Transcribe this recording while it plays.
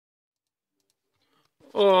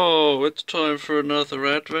Oh, it's time for another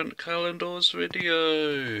Advent Calendours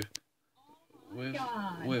video with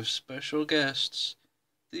God. with special guests.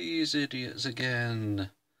 These idiots again.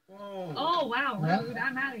 Whoa. Oh, wow, Yeah. rude.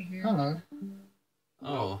 I'm out of here. Hello.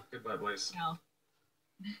 Oh, Goodbye, boys. No.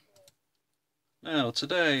 now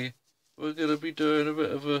today we're gonna be doing a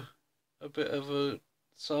bit of a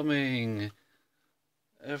summing.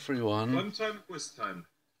 Everyone. Fun time, quiz time.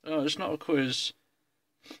 Oh, it's not a quiz.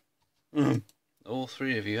 All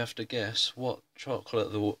three of you have to guess what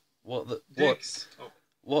chocolate Dicks. Oh,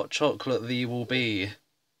 what chocolate the will be,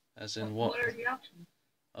 as in what. What are the options?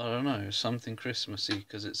 I don't know, something Christmassy,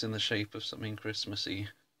 because it's in the shape of something Christmassy.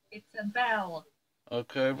 It's a bell.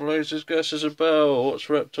 Okay, Blaze's guess is a bell. What's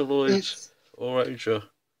Reptiloid It's or Asia?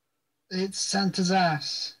 Santa's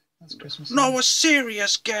ass. That's Christmas. No, a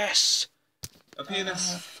serious guess! a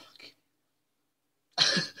penis.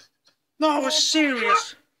 No, a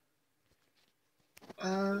serious... A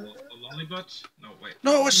lollybutt? No, wait.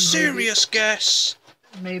 No, a serious guess!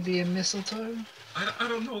 Maybe a mistletoe. I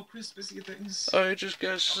don't know Christmassy things. I just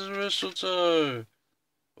guessed a mistletoe.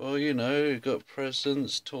 Well, you know, you got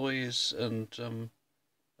presents, toys, and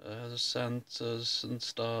Santas and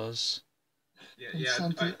stars. Yeah,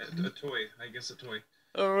 Santa- a toy. I guess a toy.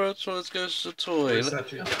 Alright, so let's guess a toy. Is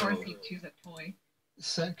that Of course you choose a toy.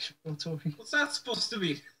 Sexual toy. What's that supposed to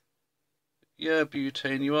be? Yeah,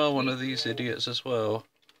 Butane, you are one of these idiots as well.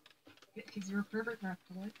 Because you're a pervert,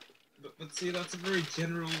 Reptiloid. But see, that's a very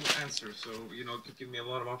general answer, so, you know, it could give me a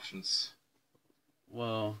lot of options.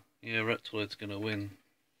 Well, yeah, Reptiloid's gonna win.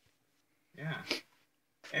 Yeah.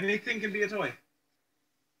 Anything can be a toy.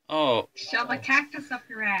 Oh, Shove a cactus up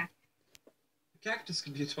your ass. A cactus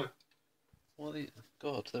can be a toy. what the...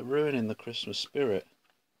 God, they're ruining the Christmas spirit.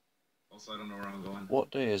 Also, I don't know where I'm going. What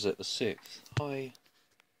day is it? The 6th. Hi.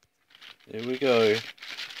 Here we go.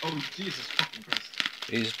 Oh, Jesus fucking Christ.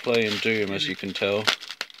 He's playing Doom, as you can tell.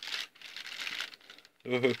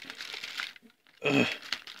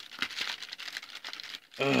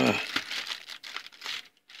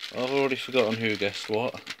 I've already forgotten who guessed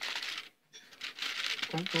what.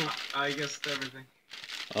 I guessed everything.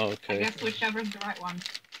 Oh, I okay. guess whichever's the right one.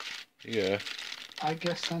 Yeah. I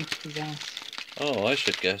guess Santa's ass. Oh, I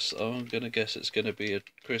should guess. I'm gonna guess it's gonna be a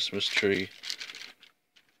Christmas tree.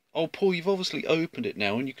 Oh, Paul, you've obviously opened it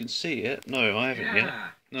now and you can see it. No, I haven't yet. Yeah.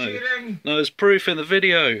 No. Cheating. No, there's proof in the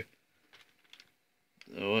video.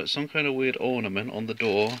 Oh, it's some kind of weird ornament on the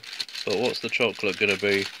door. But what's the chocolate gonna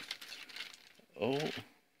be? Oh.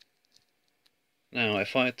 Now,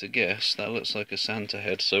 if I had to guess, that looks like a Santa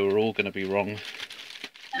head, so we're all gonna be wrong.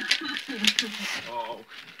 Oh.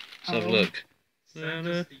 Let's have a look.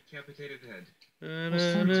 Santa's decapitated head.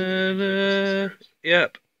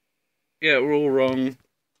 Yep. Yeah, we're all wrong.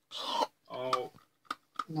 Oh.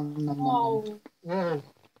 Nom, nom, nom, nom. Oh. Whoa.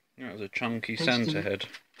 That was a chunky Tasty. Santa head.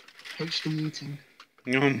 HD eating.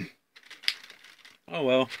 Yum. Oh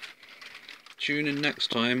well. Tune in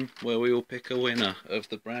next time where we will pick a winner of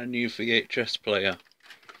the brand new VHS player.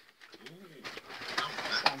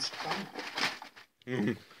 Sounds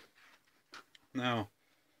fun. Now,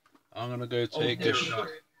 I'm gonna go take a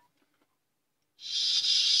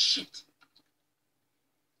Shit.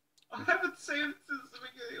 I haven't saved since the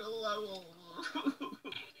beginning of the level.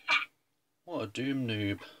 What a Doom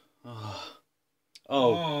noob. Oh,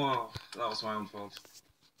 Oh, that was my own fault.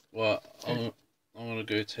 well, I'm gonna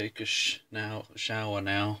go take a shower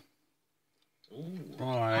now. Ooh.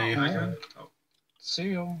 Bye. Oh. See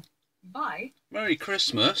you. Bye. Merry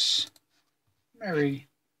Christmas. Mary.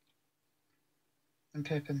 And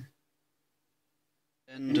Pippin.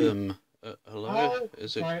 Addendum. Hello? Oh,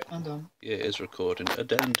 Is it? right, I'm done. Yeah, it is recording.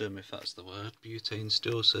 Addendum, if that's the word. Butane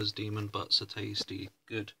still says demon butts are tasty.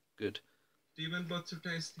 Good, good. Demon butts are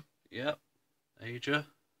tasty. Yep. Aja,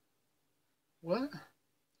 What?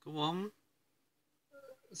 go on.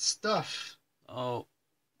 Stuff. Oh,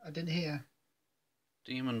 I didn't hear.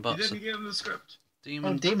 demon You butts are... didn't give him the script. Oh,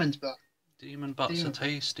 Demon demon's butt. Demon butts Demon are butt.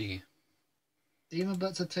 tasty. Demon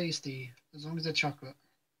butts are tasty, as long as they're chocolate.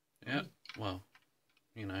 Yep. Well,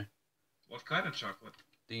 you know, What kind of chocolate?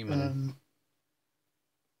 demon.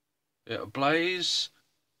 Yeah, Blaze,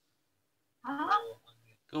 Huh?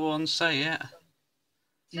 go on, say it.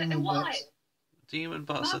 Demon What? butts. Demon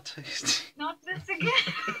butts are tasty. Not this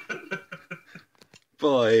again.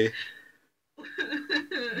 Bye.